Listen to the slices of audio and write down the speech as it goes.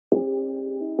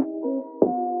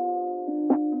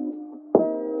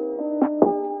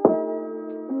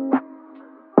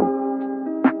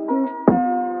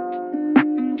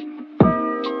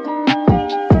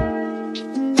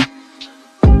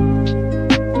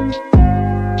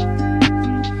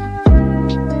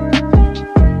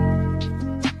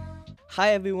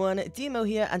Hi everyone, Demo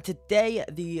here, and today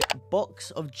the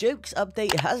box of jokes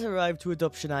update has arrived to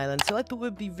Adoption Island, so I thought it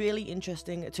would be really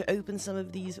interesting to open some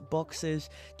of these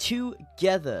boxes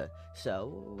together.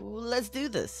 So, let's do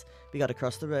this. We gotta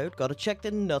cross the road, gotta check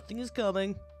that nothing is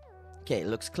coming. Okay,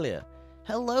 looks clear.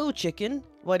 Hello, chicken.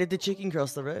 Why did the chicken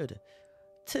cross the road?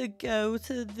 To go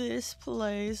to this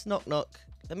place. Knock, knock.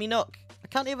 Let me knock. I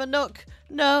can't even knock.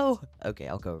 No. Okay,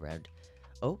 I'll go around.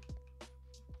 Oh.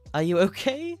 Are you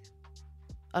okay?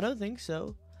 I don't think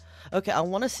so. Okay, I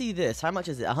want to see this. How much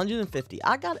is it? 150.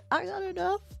 I got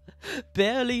enough.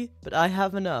 Barely, but I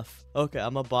have enough. Okay,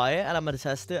 I'm gonna buy it and I'm gonna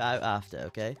test it out after.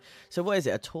 Okay. So what is it?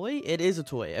 A toy? It is a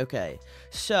toy. Okay.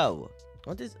 So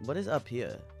what is up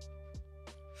here?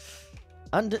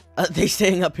 And they're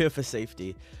staying up here for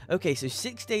safety. Okay, so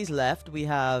 6 days left. We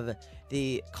have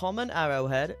the common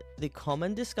arrowhead, the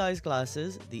common disguise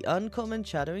glasses, the uncommon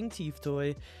chattering teeth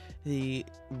toy, the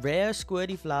rare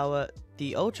squirty flower,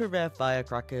 the ultra rare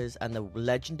firecrackers, and the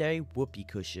legendary whoopee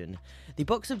cushion. The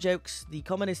box of jokes, the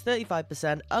common is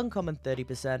 35%, uncommon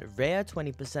 30%, rare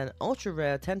 20%, ultra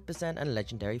rare 10%, and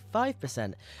legendary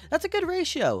 5%. That's a good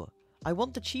ratio. I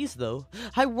want the cheese though.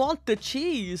 I want the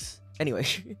cheese. Anyway,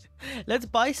 let's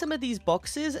buy some of these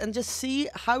boxes and just see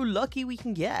how lucky we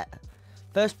can get.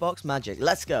 First box, magic.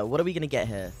 Let's go. What are we going to get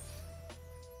here?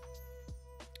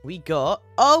 We've got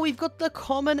the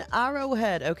common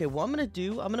arrowhead. Okay, what I'm going to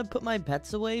do, I'm going to put my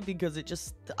pets away because it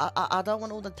just, I don't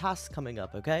want all the tasks coming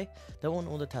up, okay? Don't want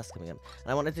all the tasks coming up.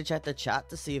 And I wanted to check the chat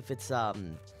to see if it's,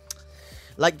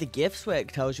 like the gifts where it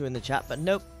tells you in the chat, but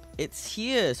nope, it's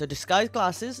here. So disguise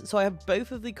glasses. So I have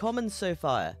both of the commons so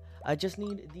far. I just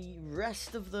need the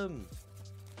rest of them.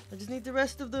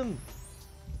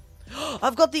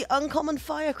 I've got the uncommon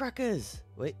firecrackers.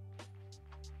 Wait.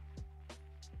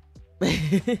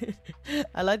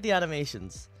 I like the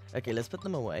animations. Okay, let's put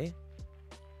them away.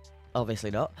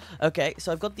 Obviously not. Okay,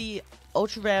 so I've got the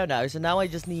ultra rare now. So now I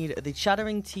just need the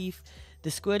chattering teeth, the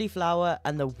squirty flower,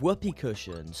 and the whoopee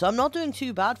cushion. So I'm not doing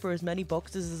too bad for as many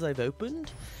boxes as I've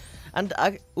opened. And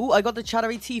I got the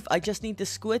chattery teeth. I just need the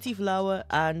squirty flower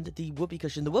and the whoopee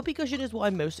cushion. The whoopee cushion is what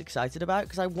I'm most excited about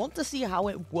because I want to see how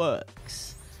it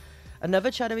works. Another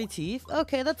chattery teeth.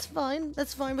 Okay, that's fine.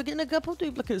 That's fine. We're getting a couple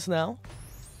duplicates now.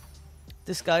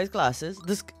 Disguise glasses.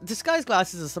 Disguise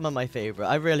glasses are some of my favorite.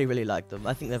 I really, really like them.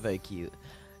 I think they're very cute.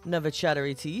 Another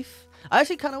chattery teeth. I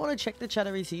actually kind of want to check the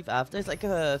chattery teeth after. It's like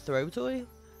a throw toy.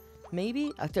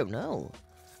 Maybe? I don't know.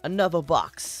 Another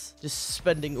box. Just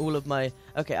spending all of my...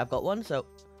 Okay, I've got one, so...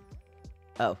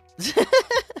 Oh.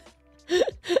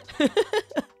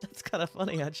 That's kind of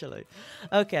funny, actually.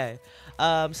 Okay.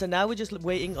 So now we're just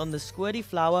waiting on the squirty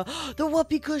flower. The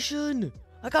whoopee cushion!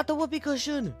 I got the whoopee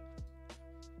cushion!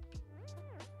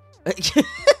 Okay.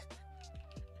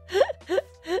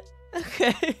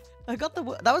 I got the...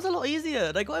 That was a lot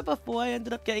easier. I got it before I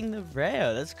ended up getting the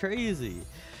rare. That's crazy.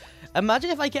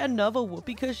 Imagine if I get another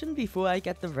whoopee cushion before I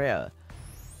get the rare.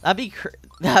 That'd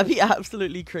be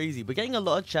absolutely crazy. We're getting a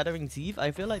lot of chattering teeth. I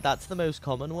feel like that's the most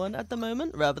common one at the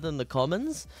moment, rather than the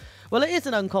commons. Well, it is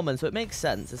an uncommon, so it makes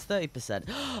sense. It's 30%.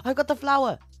 I got the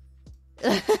flower.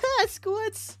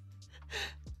 Squirts.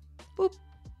 Boop.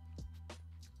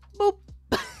 Boop.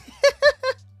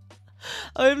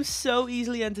 I'm so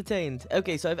easily entertained.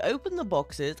 Okay, so I've opened the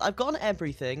boxes. I've gotten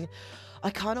everything. I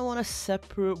kind of want a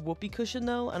separate whoopee cushion,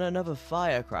 though, and another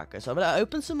firecracker. So I'm going to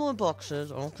open some more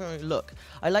boxes. Okay, look.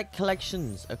 I like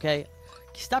collections, okay?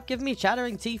 Stop giving me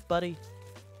chattering teeth, buddy.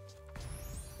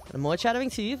 And more chattering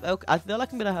teeth. Okay, I feel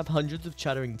like I'm going to have hundreds of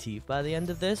chattering teeth by the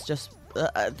end of this. Just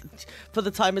for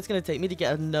the time it's going to take me to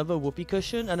get another whoopee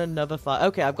cushion and another fire.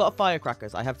 Okay, I've got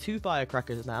firecrackers. I have 2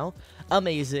 firecrackers now.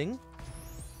 Amazing.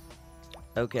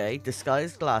 Okay,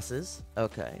 disguised glasses.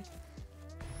 Okay.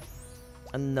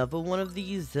 Another one of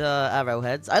these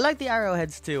arrowheads. I like the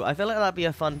arrowheads too. I feel like that'd be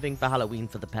a fun thing for Halloween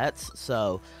for the pets.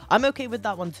 So I'm okay with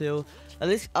that one too.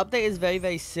 And this update is very,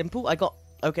 very simple. I've got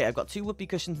 2 whoopee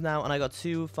cushions now and I got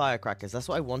 2 firecrackers. That's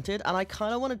what I wanted. And I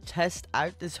kind of want to test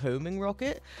out this homing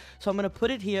rocket. So I'm going to put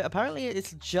it here. Apparently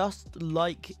it's just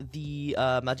like the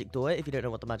magic door. If you don't know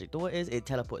what the magic door is, it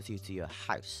teleports you to your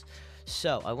house.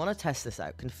 So I want to test this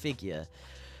out. Configure.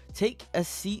 Take a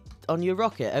seat on your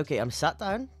rocket. Okay, I'm sat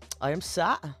down. I am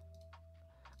sat.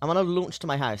 I'm gonna launch to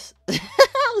my house.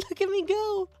 Look at me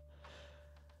go.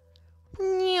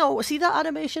 See, that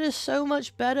animation is so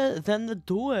much better than the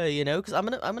door, you know, because I'm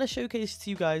gonna showcase to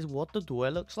you guys what the door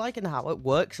looks like and how it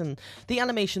works and the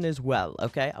animation as well.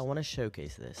 Okay, I want to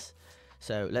showcase this.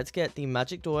 So let's get the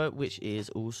magic door, which is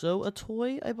also a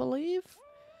toy, I believe.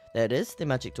 There it is, the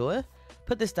magic door.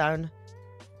 Put this down.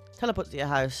 Teleport to your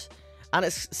house.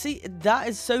 And see, that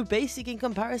is so basic in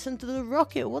comparison to the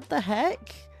rocket. What the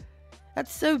heck?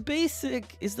 That's so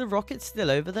basic. Is the rocket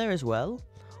still over there as well?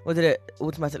 Or did it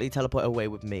automatically teleport away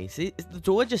with me? See, the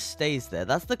door just stays there.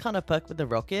 That's the kind of perk with the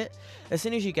rocket. As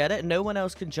soon as you get it, no one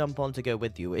else can jump on to go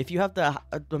with you. If you have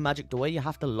the magic door, you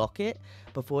have to lock it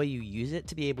before you use it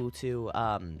to be able to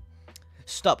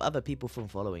stop other people from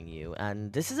following you.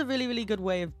 And this is a really, really good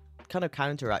way of kind of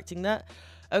counteracting that.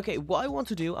 Okay, what I want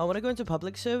to do, I want to go into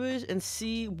public servers and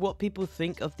see what people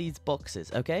think of these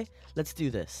boxes, okay? Let's do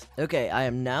this. Okay, I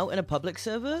am now in a public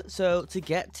server, so to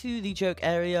get to the joke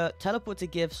area, teleport to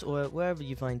gifts or wherever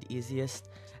you find easiest,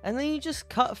 and then you just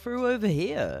cut through over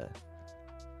here.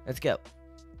 Let's go.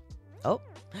 Oh,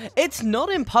 it's not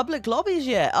in public lobbies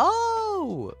yet.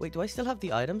 Oh, wait, do I still have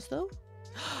the items though?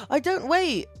 I don't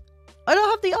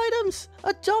have the items.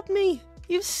 Adopt me.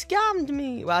 You've scammed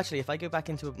me. Well, actually, if I go back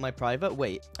into my private,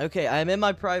 wait. Okay, I am in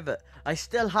my private. I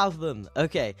still have them.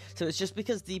 Okay, so it's just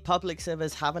because the public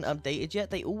servers haven't updated yet.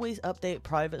 They always update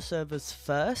private servers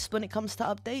first when it comes to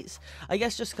updates. I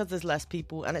guess just because there's less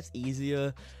people and it's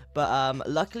easier. But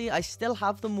luckily, I still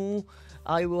have them all.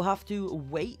 I will have to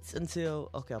wait until...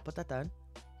 Okay, I'll put that down.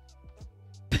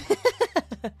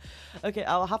 Okay,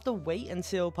 I'll have to wait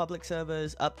until public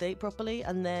servers update properly.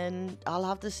 And then I'll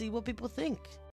have to see what people think.